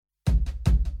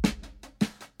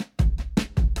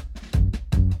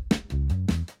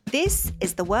This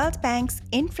is the World Bank's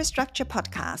Infrastructure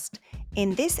Podcast.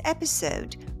 In this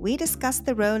episode, we discuss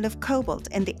the role of cobalt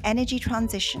in the energy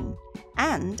transition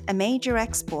and a major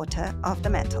exporter of the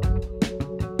metal.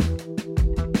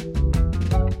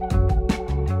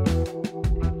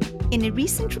 In a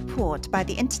recent report by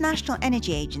the International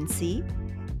Energy Agency,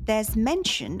 there's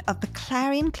mention of the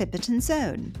Clarion-Clipperton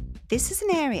Zone. This is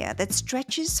an area that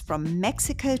stretches from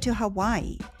Mexico to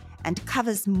Hawaii and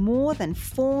covers more than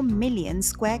 4 million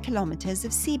square kilometers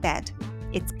of seabed.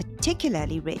 It's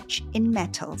particularly rich in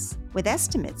metals, with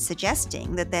estimates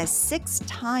suggesting that there's 6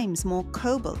 times more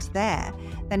cobalt there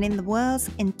than in the world's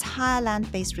entire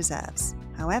land-based reserves.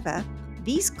 However,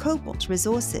 these cobalt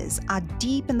resources are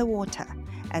deep in the water,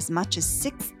 as much as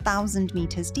 6,000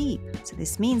 meters deep. So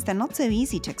this means they're not so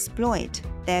easy to exploit.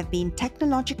 There have been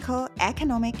technological,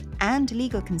 economic, and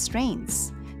legal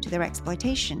constraints to their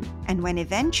exploitation. And when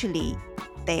eventually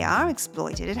they are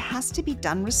exploited, it has to be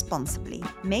done responsibly,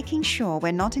 making sure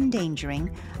we're not endangering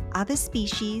other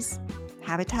species,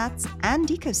 habitats, and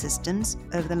ecosystems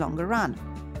over the longer run.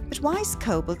 But why is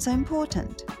cobalt so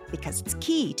important? Because it's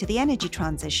key to the energy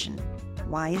transition.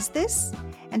 Why is this?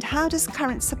 And how does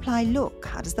current supply look?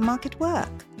 How does the market work?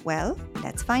 Well,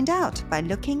 let's find out by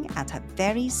looking at a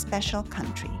very special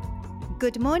country.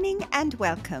 Good morning and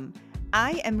welcome.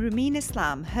 I am Rumin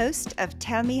Islam, host of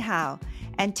Tell Me How,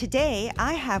 and today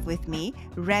I have with me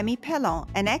Remy Pelland,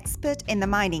 an expert in the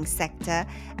mining sector,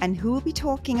 and who will be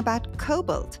talking about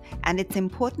cobalt and its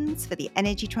importance for the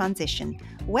energy transition.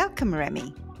 Welcome,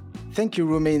 Remy. Thank you,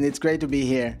 Rumin. It's great to be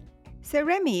here. So,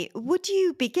 Remy, would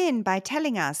you begin by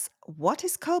telling us what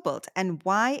is cobalt and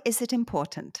why is it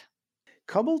important?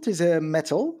 Cobalt is a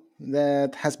metal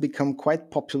that has become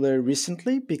quite popular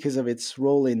recently because of its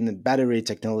role in battery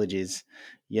technologies,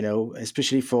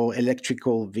 especially for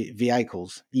electrical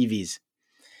vehicles, EVs.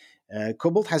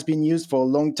 Cobalt has been used for a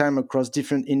long time across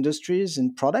different industries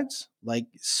and products like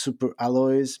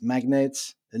superalloys,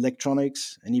 magnets,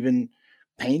 electronics, and even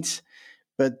paints.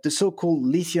 But the so-called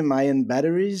lithium-ion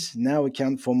batteries now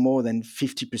account for more than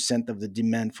 50% of the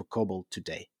demand for cobalt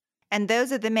today. And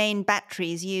those are the main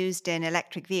batteries used in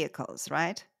electric vehicles,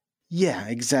 right? Yeah,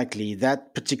 exactly.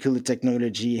 That particular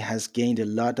technology has gained a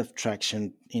lot of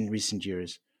traction in recent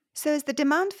years. So as the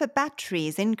demand for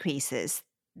batteries increases,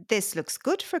 this looks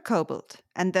good for cobalt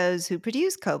and those who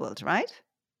produce cobalt, right?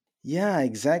 Yeah,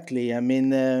 exactly.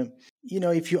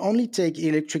 If you only take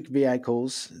electric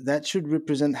vehicles, that should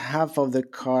represent half of the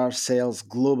car sales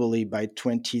globally by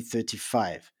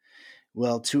 2035.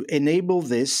 Well, to enable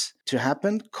this to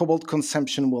happen, cobalt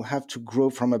consumption will have to grow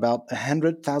from about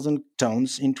 100,000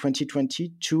 tons in 2020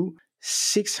 to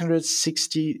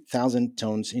 660,000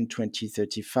 tons in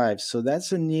 2035. So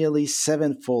that's a nearly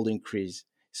sevenfold increase.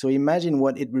 So imagine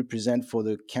what it represents for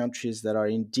the countries that are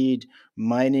indeed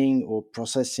mining or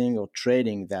processing or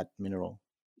trading that mineral.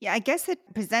 Yeah, I guess it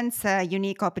presents a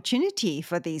unique opportunity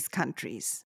for these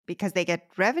countries because they get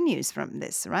revenues from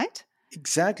this, right?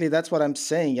 Exactly, that's what I'm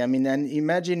saying. And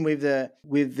imagine with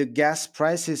the gas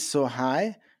prices so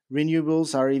high,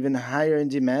 renewables are even higher in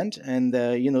demand, and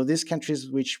these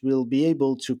countries which will be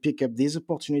able to pick up this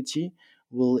opportunity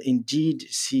will indeed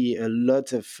see a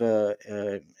lot of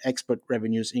export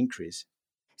revenues increase.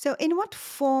 So in what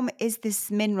form is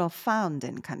this mineral found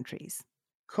in countries?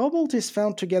 Cobalt is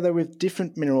found together with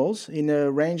different minerals in a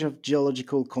range of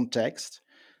geological contexts.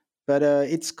 But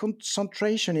its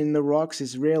concentration in the rocks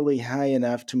is rarely high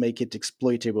enough to make it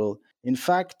exploitable. In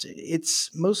fact, it's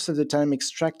most of the time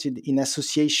extracted in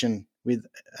association with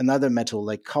another metal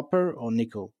like copper or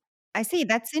nickel. I see,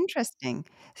 that's interesting.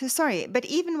 So sorry, but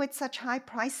even with such high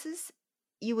prices,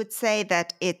 you would say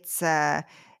that it's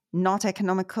not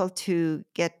economical to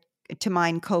get to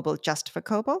mine cobalt just for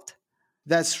cobalt?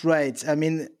 That's right.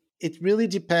 It really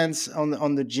depends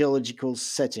on the geological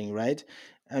setting, right?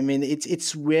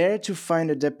 It's rare to find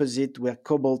a deposit where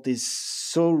cobalt is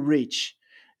so rich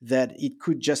that it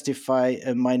could justify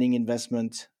a mining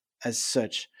investment as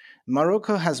such.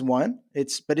 Morocco has one,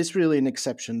 but it's really an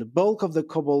exception. The bulk of the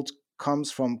cobalt comes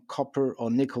from copper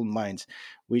or nickel mines,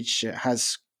 which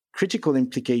has critical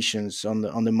implications on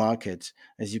the market,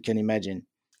 as you can imagine.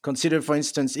 Consider, for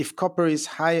instance, if copper is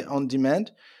high on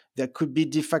demand, there could be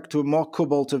de facto more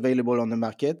cobalt available on the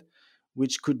market,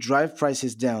 which could drive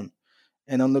prices down.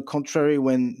 And on the contrary,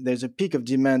 when there's a peak of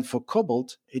demand for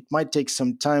cobalt, it might take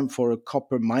some time for a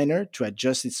copper miner to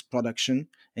adjust its production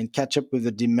and catch up with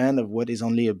the demand of what is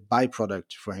only a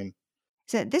byproduct for him.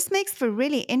 So this makes for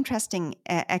really interesting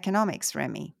economics,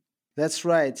 Remy. That's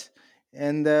right.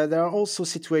 And there are also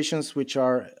situations which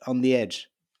are on the edge.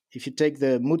 If you take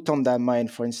the Mutanda mine,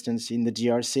 for instance, in the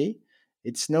DRC,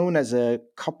 it's known as a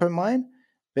copper mine,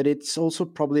 but it's also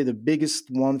probably the biggest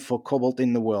one for cobalt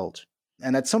in the world.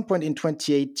 And at some point in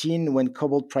 2018, when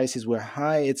cobalt prices were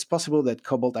high, it's possible that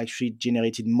cobalt actually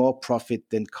generated more profit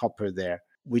than copper there,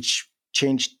 which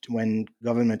changed when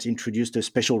government introduced a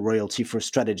special royalty for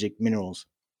strategic minerals.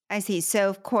 I see. So,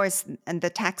 of course, and the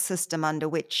tax system under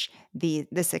which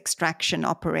this extraction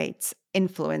operates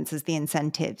influences the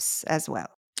incentives as well.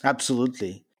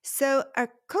 Absolutely. So, are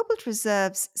cobalt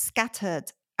reserves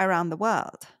scattered around the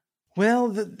world? Well,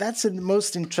 that's the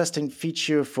most interesting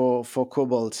feature for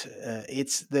cobalt.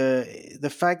 It's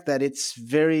the fact that it's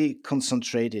very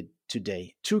concentrated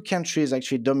today. Two countries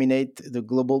actually dominate the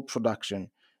global production.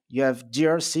 You have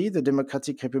DRC, the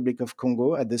Democratic Republic of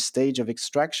Congo, at the stage of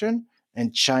extraction,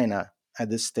 and China at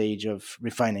the stage of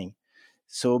refining.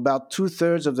 So about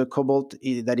two-thirds of the cobalt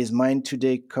that is mined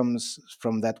today comes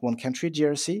from that one country,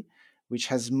 DRC, which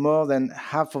has more than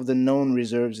half of the known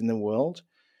reserves in the world.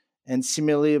 And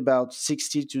similarly, about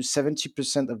 60 to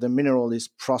 70% of the mineral is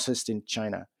processed in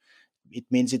China. It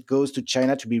means it goes to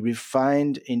China to be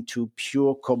refined into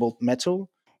pure cobalt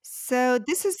metal. So,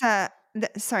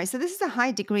 so this is a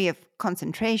high degree of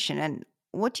concentration. And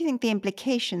what do you think the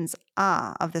implications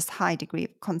are of this high degree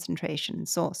of concentration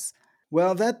source?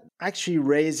 Well, that actually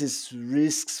raises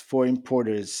risks for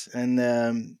importers.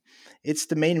 And it's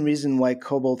the main reason why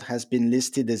cobalt has been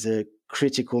listed as a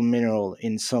critical mineral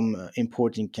in some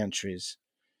importing countries.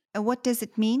 What does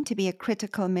it mean to be a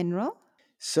critical mineral?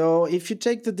 So, if you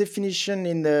take the definition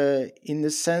in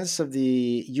the sense of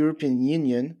the European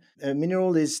Union, a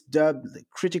mineral is dubbed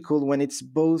critical when it's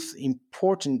both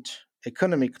important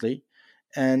economically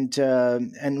and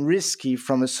risky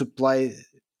from a supply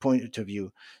point of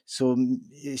view. So,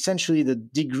 essentially, the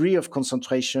degree of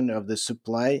concentration of the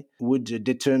supply would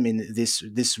determine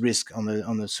this risk on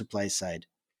the supply side.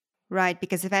 Right,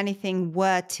 because if anything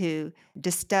were to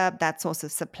disturb that source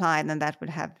of supply, then that would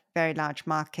have very large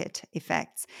market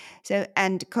effects. So,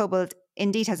 and cobalt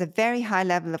indeed has a very high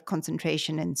level of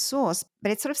concentration in source,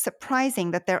 but it's sort of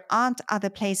surprising that there aren't other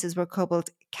places where cobalt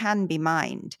can be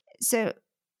mined. So,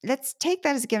 let's take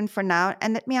that as a given for now.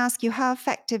 And let me ask you, how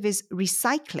effective is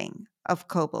recycling of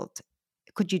cobalt?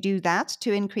 Could you do that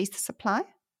to increase the supply?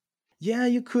 Yeah,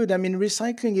 you could. I mean,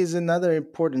 recycling is another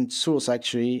important source,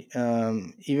 actually.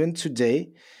 Even today,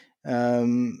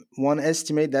 one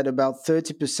estimate that about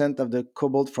 30% of the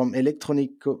cobalt from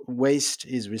electronic waste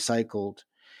is recycled.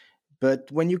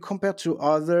 But when you compare to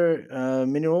other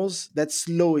minerals, that's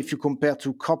low if you compare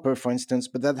to copper, for instance,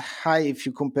 but that's high if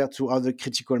you compare to other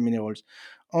critical minerals.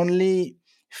 Only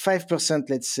 5%,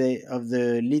 let's say, of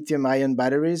the lithium ion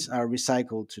batteries are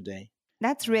recycled today.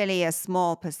 That's really a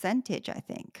small percentage, I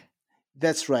think.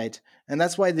 That's right. And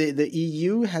that's why the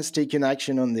EU has taken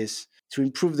action on this to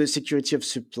improve the security of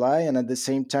supply and at the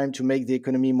same time to make the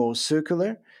economy more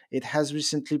circular. It has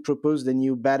recently proposed a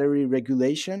new battery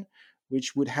regulation,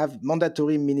 which would have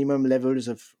mandatory minimum levels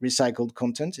of recycled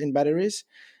content in batteries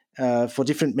for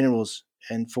different minerals.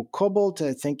 And for cobalt,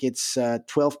 I think it's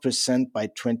 12% by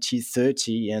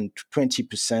 2030 and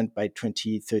 20% by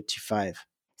 2035.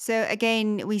 So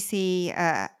again, we see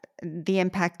the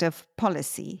impact of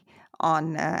policy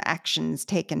on actions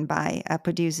taken by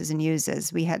producers and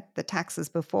users. We had the taxes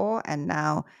before, and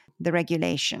now the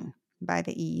regulation by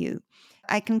the EU.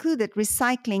 I conclude that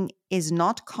recycling is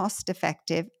not cost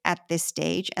effective at this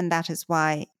stage, and that is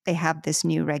why they have this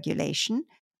new regulation.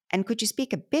 And could you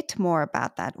speak a bit more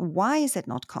about that? Why is it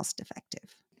not cost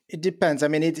effective? It depends. I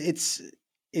mean,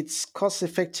 it's cost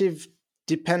effective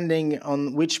depending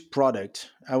on which product.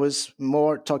 I was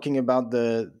more talking about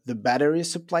the battery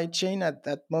supply chain at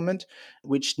that moment,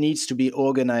 which needs to be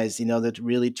organized in order to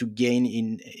really to gain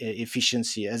in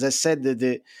efficiency. As I said,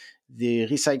 the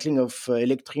recycling of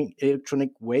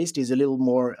electronic waste is a little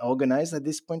more organized at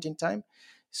this point in time.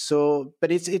 So, but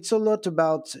it's a lot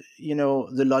about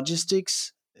the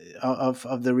logistics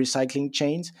of the recycling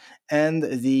chains and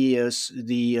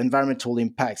the environmental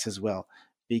impacts as well,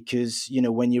 because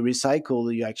when you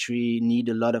recycle, you actually need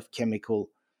a lot of chemical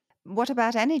What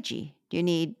about energy? Do you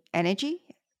need energy?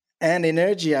 and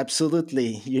energy.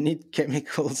 Absolutely, you need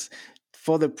chemicals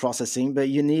for the processing, but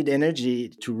you need energy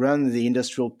to run the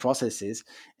industrial processes,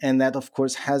 and that of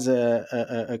course has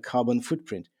a carbon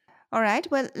footprint. All right,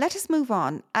 well, let us move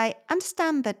on. I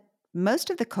understand that most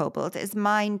of the cobalt is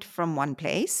mined from one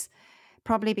place,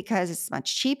 probably because it's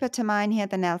much cheaper to mine here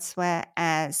than elsewhere.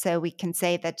 So we can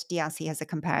say that DRC has a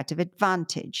comparative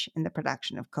advantage in the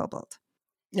production of cobalt.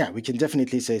 Yeah, we can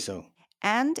definitely say so.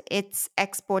 And its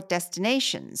export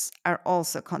destinations are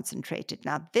also concentrated.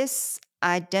 Now, this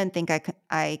I don't think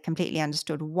I completely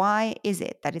understood. Why is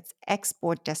it that its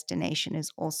export destination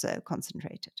is also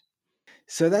concentrated?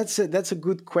 So that's a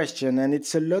good question, and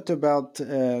it's a lot about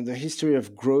the history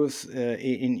of growth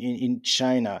in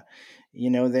China.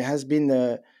 There has been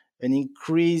an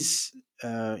increase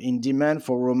in demand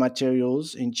for raw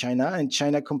materials in China, and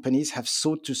China companies have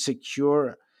sought to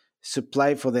secure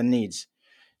supply for their needs.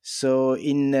 So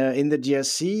in the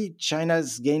DRC,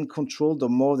 China's gained control of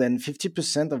more than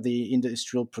 50% of the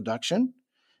industrial production.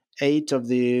 Eight of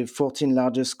the 14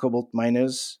 largest cobalt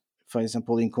miners, for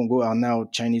example, in Congo, are now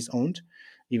Chinese owned,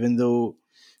 even though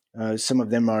some of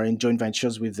them are in joint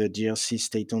ventures with the DRC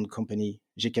state owned company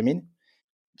Gécamine.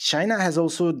 China has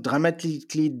also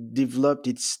dramatically developed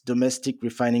its domestic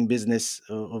refining business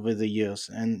over the years,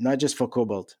 and not just for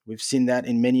cobalt. We've seen that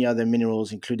in many other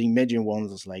minerals, including major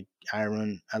ones like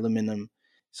iron, aluminum.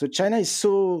 So China is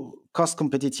so cost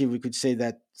competitive, we could say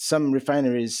that some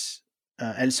refineries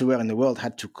elsewhere in the world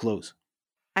had to close.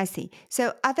 I see.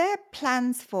 So, are there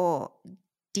plans for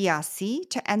DRC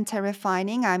to enter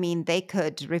refining? I mean, they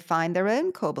could refine their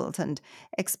own cobalt and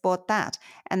export that.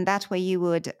 And that way you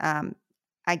would,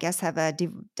 I guess, have a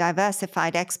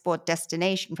diversified export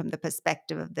destination from the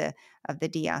perspective of the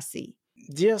DRC.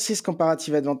 DRC's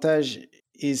comparative advantage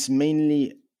is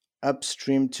mainly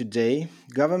upstream today.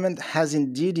 Government has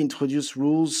indeed introduced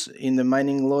rules in the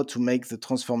mining law to make the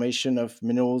transformation of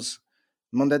minerals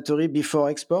mandatory before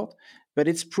export, but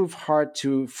it's proved hard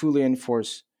to fully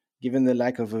enforce given the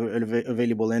lack of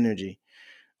available energy.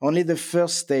 Only the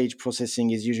first stage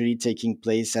processing is usually taking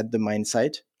place at the mine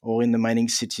site or in the mining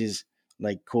cities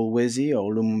like Kolwezi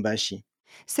or Lumumbashi.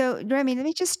 So, Remy, let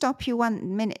me just stop you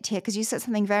 1 minute here because you said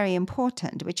something very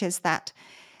important, which is that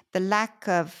the lack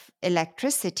of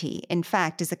electricity, in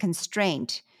fact, is a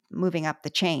constraint moving up the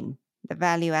chain, the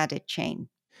value added chain.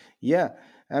 Yeah,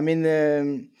 I mean,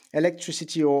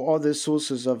 electricity or other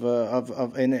sources of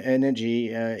energy.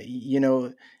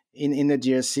 In the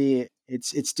DRC,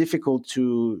 it's difficult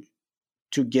to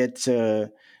get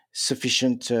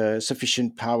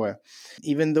sufficient power.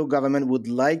 Even though government would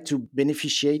like to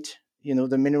beneficiate,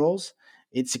 the minerals,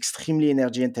 it's extremely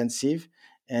energy intensive,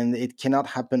 and it cannot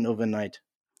happen overnight.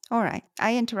 All right.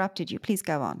 I interrupted you. Please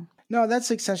go on. No,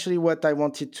 that's essentially what I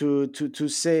wanted to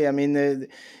say. I mean,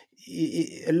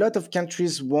 a lot of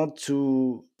countries want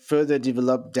to further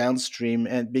develop downstream,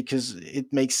 and because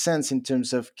it makes sense in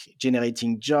terms of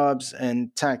generating jobs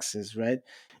and taxes, right?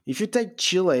 If you take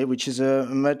Chile, which is a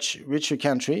much richer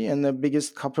country and the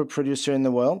biggest copper producer in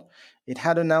the world, it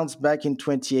had announced back in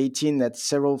 2018 that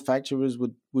several factories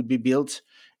would be built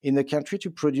in the country to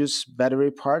produce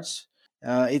battery parts.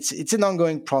 It's an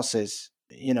ongoing process.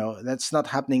 That's not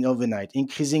happening overnight.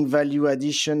 Increasing value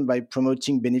addition by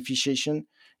promoting beneficiation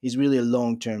is really a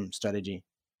long-term strategy.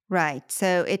 Right.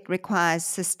 So it requires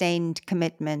sustained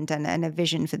commitment and a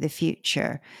vision for the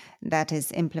future that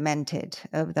is implemented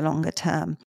over the longer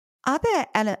term. Are there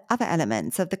other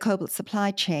elements of the cobalt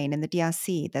supply chain in the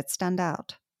DRC that stand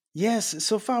out? Yes,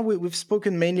 so far we've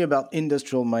spoken mainly about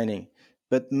industrial mining,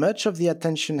 but much of the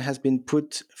attention has been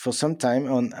put for some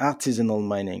time on artisanal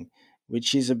mining,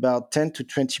 which is about 10 to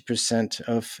 20%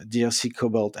 of DRC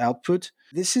cobalt output.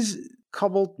 This is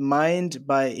cobalt mined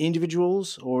by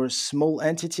individuals or small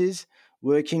entities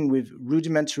working with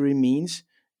rudimentary means,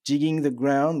 digging the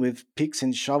ground with picks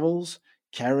and shovels,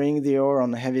 carrying the ore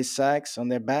on heavy sacks on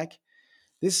their back.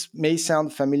 This may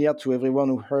sound familiar to everyone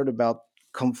who heard about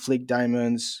conflict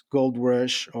diamonds, gold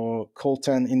rush, or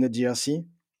coltan in the DRC.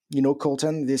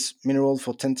 Coltan, this mineral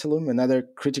for tantalum, another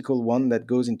critical one that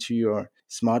goes into your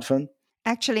smartphone.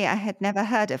 Actually, I had never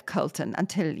heard of coltan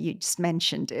until you just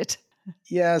mentioned it.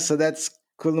 Yeah, so that's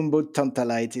Columbo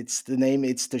tantalite. It's the name.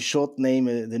 It's the short name,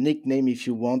 the nickname, if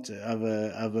you want, of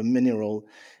a mineral,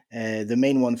 the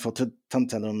main one for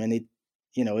tantalum, and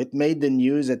it made the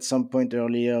news at some point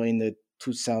earlier in the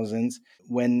 2000s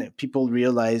when people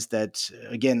realized that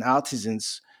again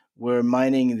artisans were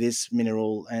mining this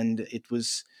mineral and it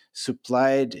was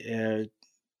supplied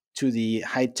to the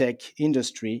high tech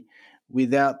industry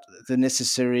without the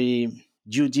necessary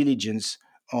due diligence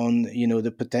on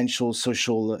the potential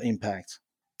social impact.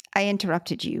 I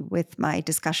interrupted you with my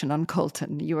discussion on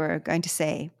coltan. You were going to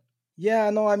say,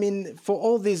 Yeah, no, I mean, for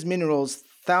all these minerals,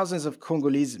 thousands of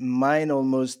Congolese mine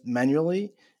almost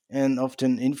manually and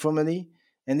often informally.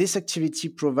 And this activity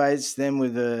provides them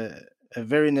with a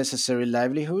very necessary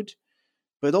livelihood,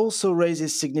 but also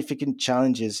raises significant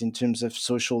challenges in terms of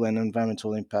social and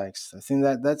environmental impacts. I think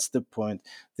that's the point.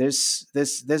 There's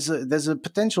a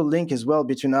potential link as well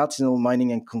between artisanal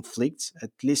mining and conflicts,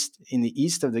 at least in the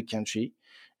east of the country,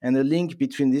 and a link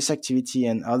between this activity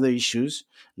and other issues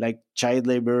like child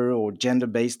labor or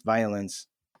gender-based violence.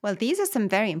 well, these are some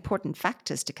very important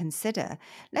factors to consider.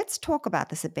 Let's talk about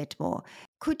this a bit more.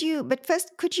 But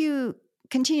first, could you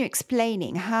continue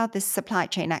explaining how this supply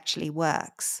chain actually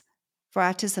works for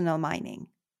artisanal mining?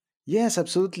 Yes,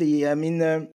 absolutely. I mean,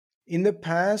 in the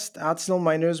past, artisanal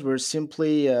miners were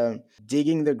simply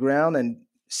digging the ground and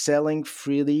selling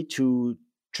freely to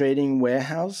trading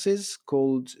warehouses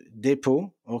called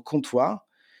dépôt or comptoir,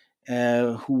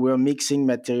 who were mixing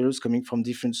materials coming from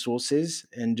different sources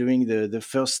and doing the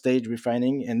first stage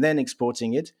refining and then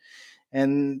exporting it.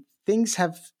 And things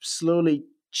have slowly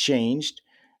changed.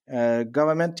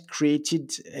 Government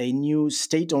created a new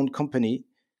state-owned company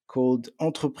called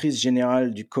Entreprise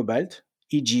Générale du Cobalt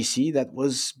 (EGC) that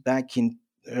was back in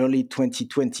early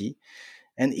 2020.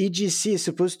 And EGC is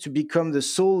supposed to become the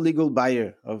sole legal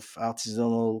buyer of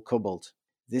artisanal cobalt.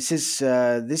 This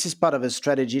is part of a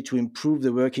strategy to improve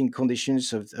the working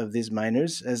conditions of these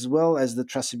miners as well as the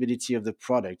traceability of the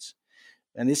products.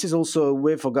 And this is also a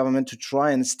way for government to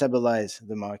try and stabilize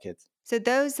the market. So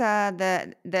those are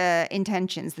the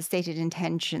intentions, the stated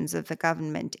intentions of the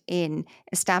government in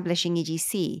establishing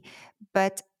EGC.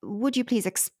 But would you please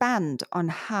expand on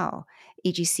how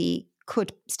EGC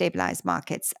could stabilize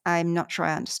markets? I'm not sure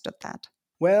I understood that.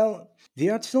 Well, the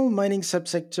artisanal mining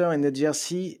subsector in the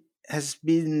DRC has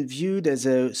been viewed as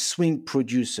a swing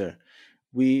producer.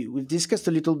 We've discussed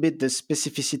a little bit the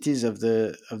specificities of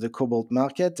the cobalt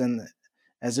market, and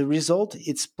as a result,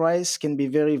 its price can be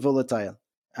very volatile.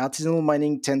 Artisanal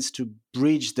mining tends to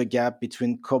bridge the gap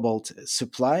between cobalt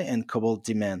supply and cobalt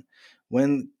demand.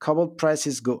 When cobalt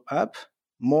prices go up,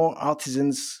 more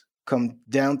artisans come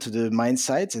down to the mine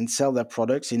sites and sell their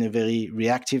products in a very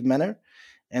reactive manner.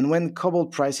 And when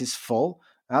cobalt prices fall,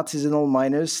 artisanal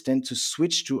miners tend to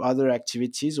switch to other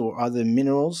activities or other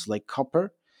minerals like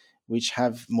copper, which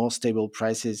have more stable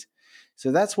prices.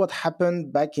 So that's what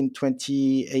happened back in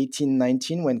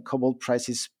 2018-19 when cobalt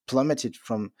prices plummeted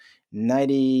from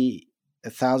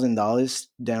 $90,000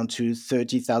 down to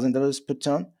 $30,000 per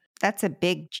ton. That's a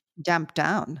big jump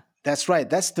down. That's right.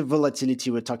 That's the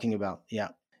volatility we're talking about.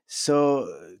 Yeah. So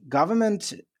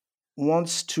government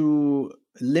wants to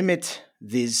limit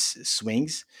these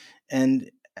swings,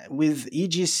 and with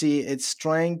EGC, it's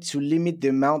trying to limit the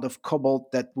amount of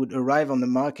cobalt that would arrive on the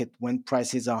market when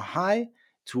prices are high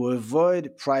to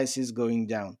avoid prices going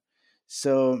down.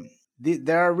 So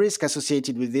there are risks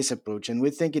associated with this approach, and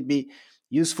we think it'd be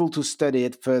useful to study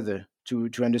it further to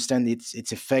understand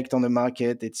its effect on the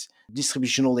market, its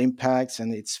distributional impacts,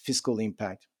 and its fiscal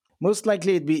impact. Most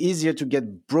likely, it'd be easier to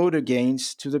get broader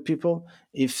gains to the people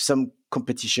if some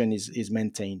competition is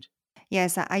maintained.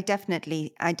 Yes, I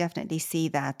definitely see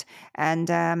that,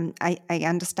 and I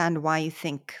understand why you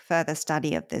think further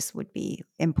study of this would be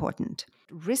important.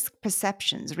 Risk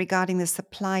perceptions regarding the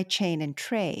supply chain and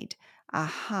trade are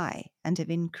high and have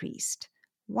increased.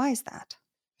 Why is that?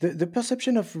 The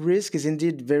perception of risk is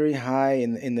indeed very high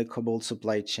in the cobalt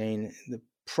supply chain. The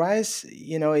price,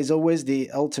 is always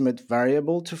the ultimate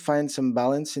variable to find some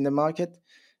balance in the market,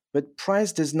 but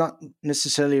price does not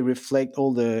necessarily reflect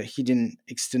all the hidden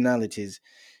externalities.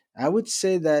 I would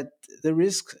say that the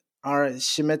risks are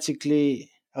schematically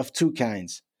of two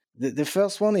kinds. The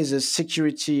first one is a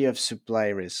security of supply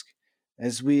risk.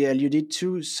 As we alluded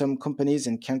to, some companies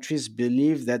and countries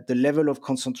believe that the level of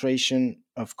concentration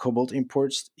of cobalt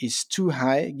imports is too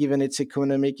high given its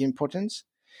economic importance.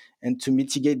 And to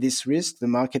mitigate this risk, the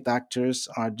market actors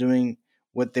are doing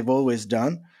what they've always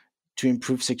done to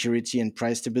improve security and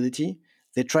price stability.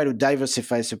 They try to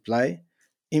diversify supply,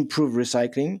 improve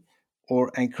recycling,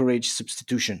 or encourage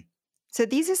substitution. So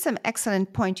these are some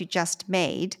excellent points you just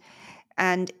made,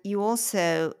 and you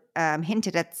also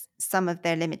hinted at some of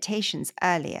their limitations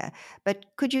earlier. But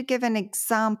could you give an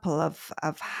example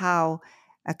of how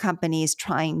a company is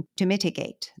trying to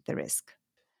mitigate the risk?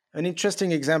 An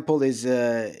interesting example is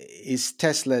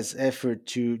Tesla's effort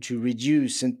to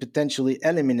reduce and potentially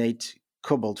eliminate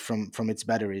cobalt from its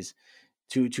batteries.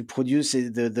 To produce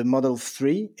the Model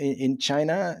 3 in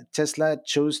China, Tesla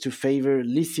chose to favor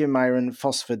lithium iron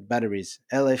phosphate batteries,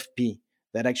 LFP,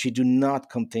 that actually do not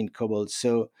contain cobalt.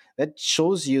 So that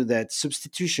shows you that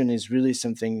substitution is really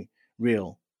something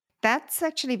real. That's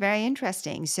actually very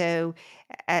interesting. So,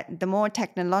 the more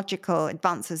technological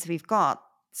advances we've got,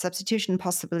 substitution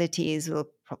possibilities will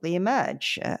probably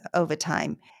emerge over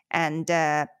time, and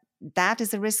that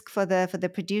is a risk for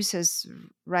the producers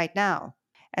right now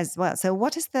as well. So,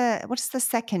 what is the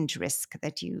second risk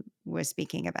that you were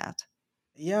speaking about?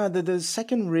 Yeah, the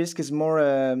second risk is more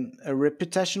a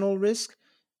reputational risk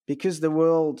because the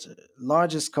world's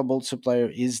largest cobalt supplier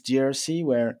is DRC,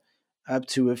 where up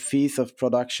to a fifth of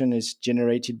production is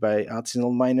generated by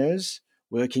artisanal miners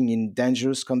working in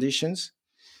dangerous conditions.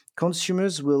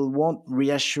 Consumers will want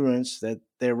reassurance that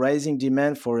their rising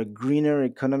demand for a greener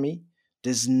economy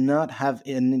does not have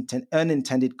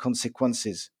unintended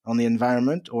consequences on the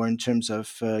environment or in terms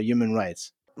of human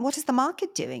rights. What is the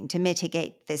market doing to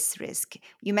mitigate this risk?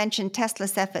 You mentioned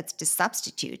Tesla's efforts to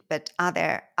substitute, but are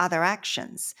there other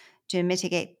actions to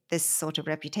mitigate this sort of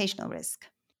reputational risk?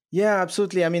 Yeah,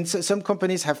 absolutely. I mean, some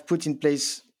companies have put in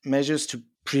place measures to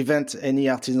prevent any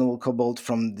artisanal cobalt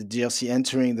from the DRC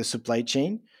entering the supply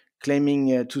chain,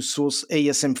 claiming to source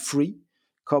ASM free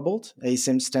cobalt.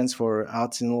 ASM stands for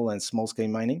artisanal and small scale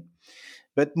mining.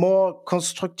 But more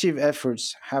constructive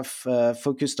efforts have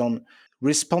focused on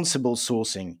responsible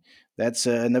sourcing. That's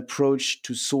an approach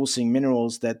to sourcing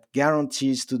minerals that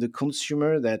guarantees to the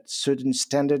consumer that certain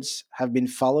standards have been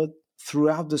followed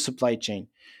throughout the supply chain.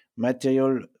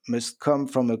 Material must come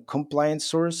from a compliant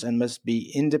source and must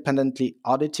be independently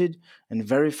audited and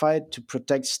verified to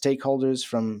protect stakeholders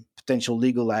from potential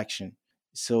legal action.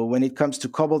 So when it comes to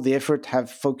cobalt, the effort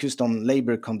have focused on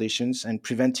labor conditions and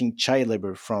preventing child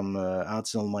labor from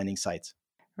artisanal mining sites.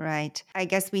 Right. I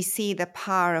guess we see the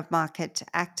power of market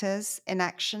actors in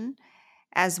action,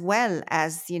 as well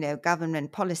as,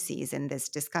 government policies in this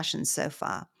discussion so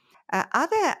far. Are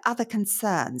there other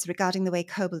concerns regarding the way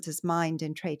cobalt is mined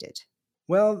and traded?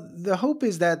 Well, the hope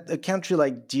is that a country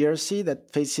like DRC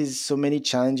that faces so many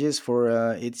challenges for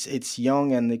its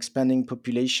young and expanding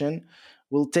population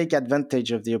will take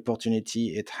advantage of the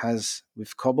opportunity it has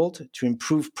with cobalt to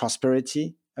improve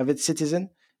prosperity of its citizen.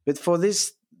 But for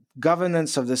this,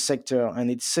 governance of the sector and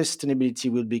its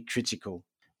sustainability will be critical.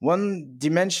 One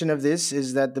dimension of this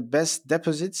is that the best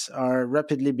deposits are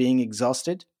rapidly being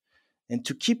exhausted, and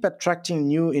to keep attracting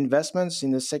new investments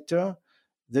in the sector,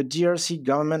 the DRC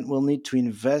government will need to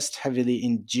invest heavily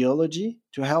in geology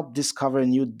to help discover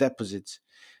new deposits.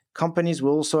 Companies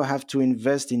will also have to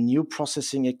invest in new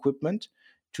processing equipment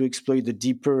to exploit the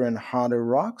deeper and harder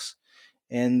rocks.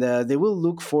 And they will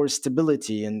look for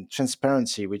stability and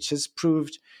transparency, which has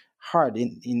proved hard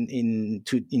in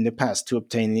the past to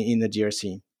obtain in the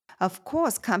DRC. Of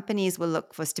course, companies will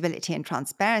look for stability and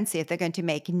transparency if they're going to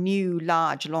make new,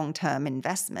 large, long term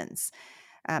investments.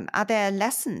 Are there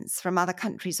lessons from other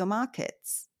countries or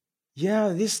markets? Yeah,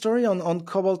 this story on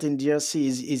cobalt in DRC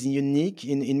is unique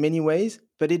in many ways,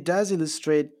 but it does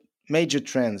illustrate major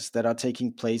trends that are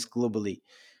taking place globally.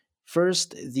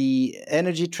 First, the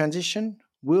energy transition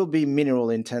will be mineral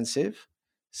intensive.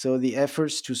 So, the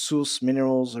efforts to source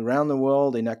minerals around the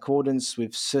world in accordance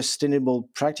with sustainable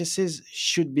practices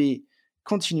should be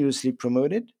continuously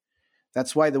promoted.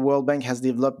 That's why the World Bank has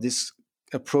developed this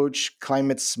approach,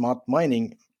 climate smart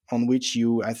mining, on which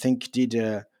you, I think, did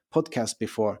a podcast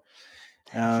before.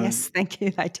 Yes, thank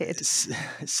you. I did.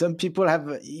 Some people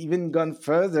have even gone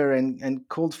further and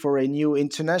called for a new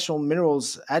international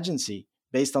minerals agency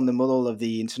based on the model of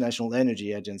the International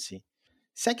Energy Agency.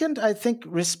 Second, I think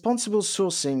responsible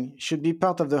sourcing should be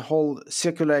part of the whole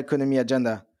circular economy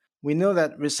agenda. We know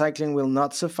that recycling will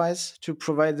not suffice to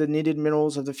provide the needed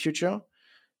minerals of the future.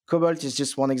 Cobalt is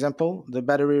just one example. The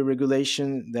battery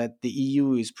regulation that the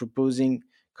EU is proposing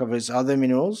covers other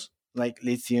minerals like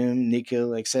lithium,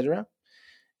 nickel, etc.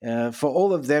 For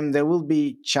all of them, there will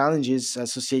be challenges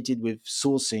associated with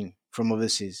sourcing from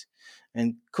overseas.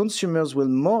 And consumers will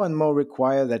more and more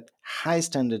require that high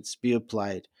standards be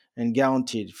applied and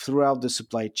guaranteed throughout the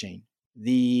supply chain.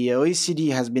 The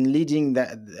OECD has been leading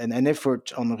an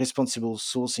effort on responsible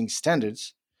sourcing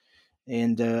standards.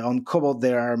 And on cobalt,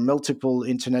 there are multiple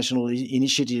international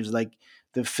initiatives like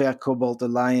the Fair Cobalt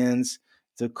Alliance,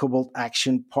 the Cobalt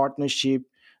Action Partnership,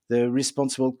 the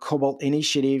Responsible Cobalt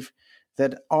Initiative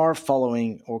that are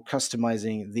following or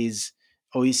customizing these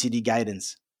OECD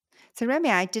guidance. So, Romy,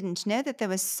 I didn't know that there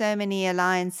were so many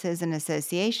alliances and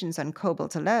associations on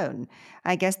cobalt alone.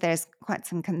 I guess there's quite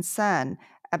some concern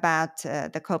about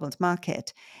the cobalt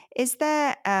market. Is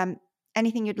there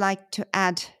anything you'd like to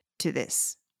add to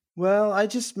this? Well, I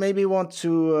just maybe want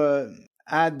to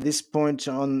add this point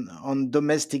on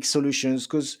domestic solutions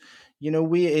because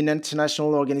we in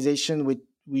international organization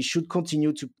we should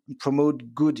continue to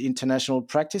promote good international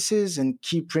practices and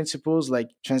key principles like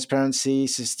transparency,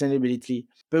 sustainability.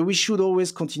 But we should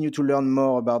always continue to learn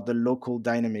more about the local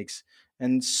dynamics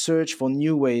and search for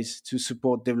new ways to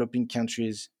support developing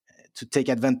countries to take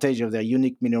advantage of their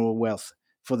unique mineral wealth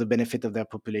for the benefit of their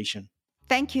population.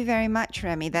 Thank you very much,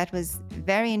 Remy. That was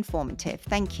very informative.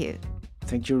 Thank you.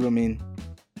 Thank you, Romin.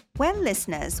 Well,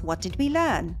 listeners, what did we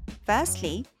learn?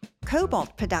 Firstly,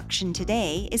 cobalt production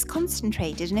today is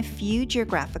concentrated in a few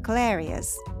geographical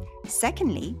areas.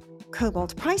 Secondly,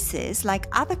 cobalt prices, like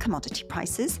other commodity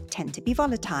prices, tend to be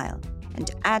volatile. And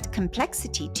to add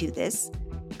complexity to this,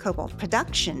 Cobalt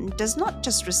production does not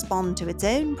just respond to its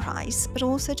own price, but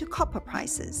also to copper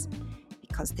prices,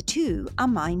 because the two are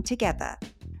mined together.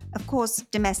 Of course,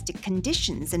 domestic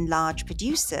conditions in large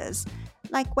producers,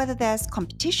 like whether there's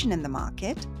competition in the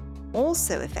market,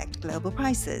 also affect global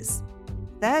prices.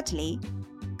 Thirdly,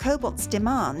 cobalt's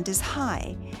demand is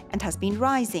high and has been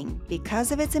rising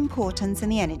because of its importance in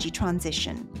the energy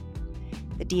transition.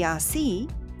 The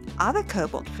DRC, other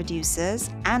cobalt producers,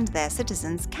 and their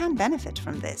citizens can benefit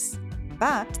from this.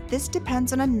 But this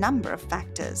depends on a number of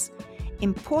factors,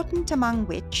 important among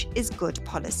which is good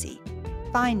policy.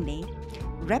 Finally,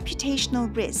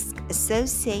 reputational risk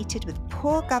associated with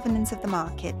poor governance of the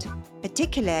market,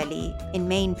 particularly in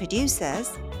main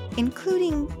producers,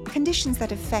 including conditions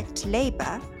that affect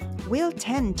labor, will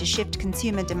tend to shift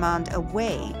consumer demand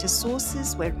away to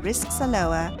sources where risks are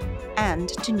lower and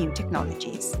to new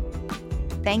technologies.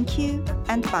 Thank you,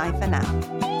 and bye for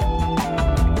now.